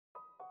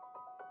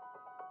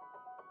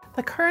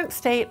The current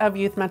state of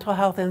youth mental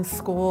health in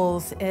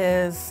schools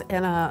is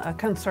in a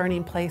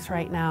concerning place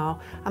right now.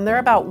 There are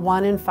about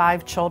 1 in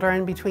 5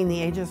 children between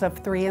the ages of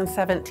 3 and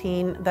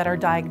 17 that are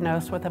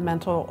diagnosed with a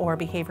mental or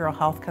behavioral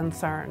health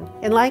concern.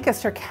 In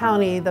Lancaster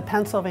County, the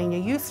Pennsylvania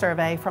Youth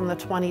Survey from the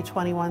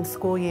 2021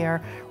 school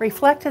year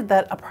reflected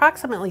that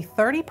approximately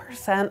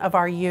 30% of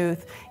our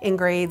youth in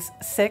grades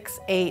 6,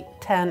 8,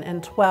 10,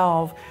 and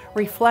 12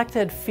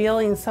 reflected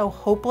feeling so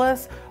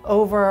hopeless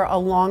over a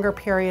longer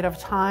period of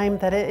time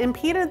that it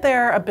impeded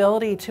their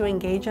ability to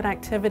engage in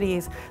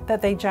activities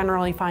that they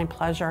generally find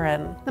pleasure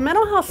in. The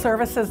mental health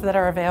services that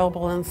are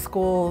available in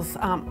schools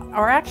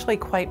are actually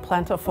quite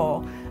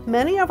plentiful.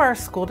 Many of our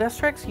school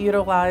districts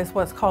utilize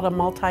what's called a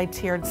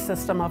multi-tiered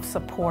system of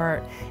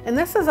support, and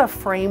this is a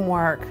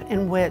framework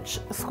in which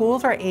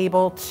schools are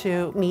able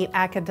to meet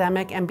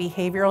academic and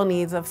behavioral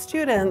needs of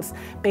students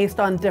based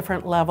on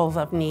different levels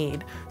of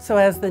need. So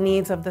as the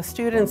needs of the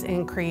students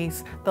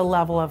increase, the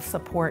level of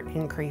support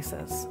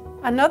increases.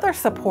 Another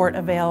support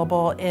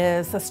available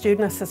is the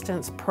Student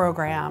Assistance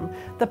Program.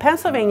 The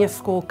Pennsylvania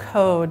School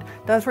Code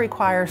does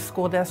require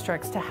school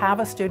districts to have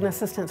a Student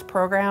Assistance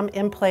Program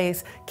in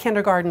place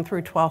kindergarten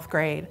through 12th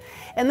grade.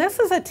 And this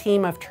is a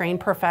team of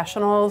trained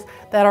professionals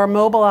that are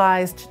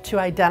mobilized to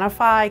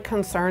identify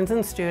concerns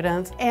in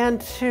students and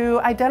to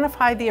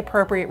identify the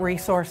appropriate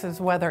resources,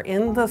 whether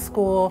in the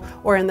school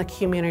or in the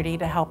community,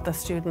 to help the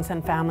students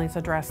and families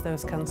address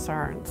those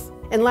concerns.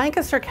 In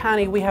Lancaster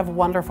County, we have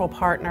wonderful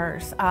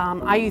partners.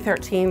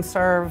 IU13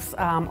 serves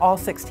all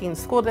 16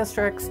 school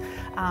districts.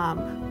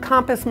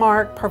 Compass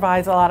Mark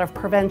provides a lot of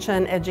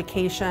prevention,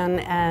 education,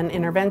 and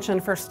intervention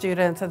for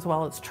students, as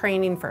well as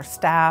training for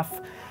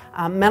staff.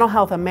 Mental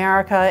Health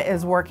America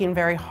is working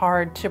very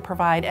hard to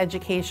provide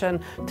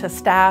education to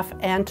staff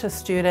and to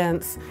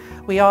students.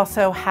 We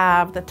also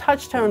have the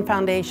Touchstone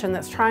Foundation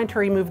that's trying to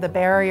remove the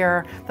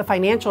barrier, the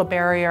financial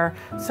barrier,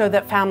 so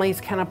that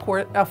families can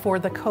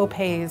afford the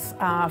co-pays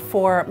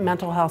for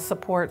mental health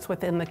supports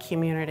within the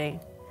community.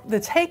 The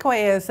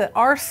takeaway is that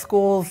our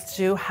schools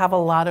do have a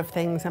lot of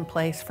things in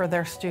place for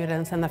their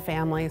students and the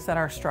families that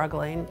are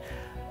struggling.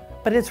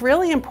 But it's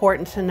really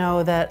important to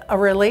know that a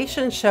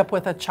relationship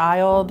with a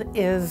child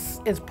is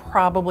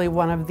probably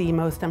one of the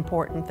most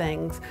important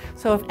things.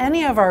 So if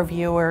any of our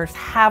viewers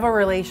have a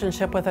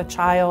relationship with a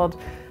child,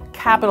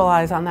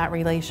 capitalize on that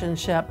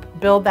relationship,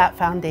 build that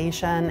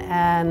foundation,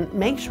 and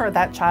make sure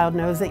that child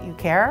knows that you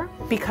care,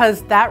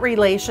 because that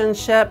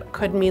relationship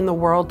could mean the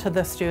world to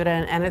the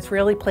student, and it's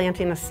really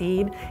planting a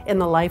seed in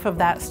the life of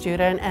that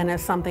student, and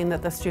is something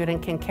that the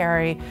student can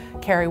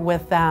carry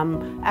with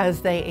them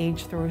as they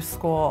age through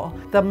school.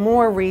 The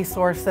more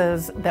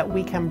resources that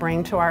we can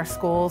bring to our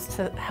schools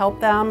to help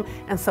them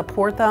and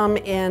support them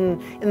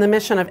in the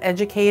mission of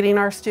educating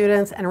our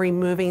students and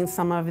removing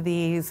some of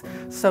these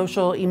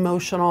social,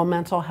 emotional,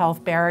 mental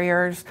health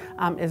barriers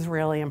is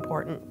really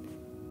important.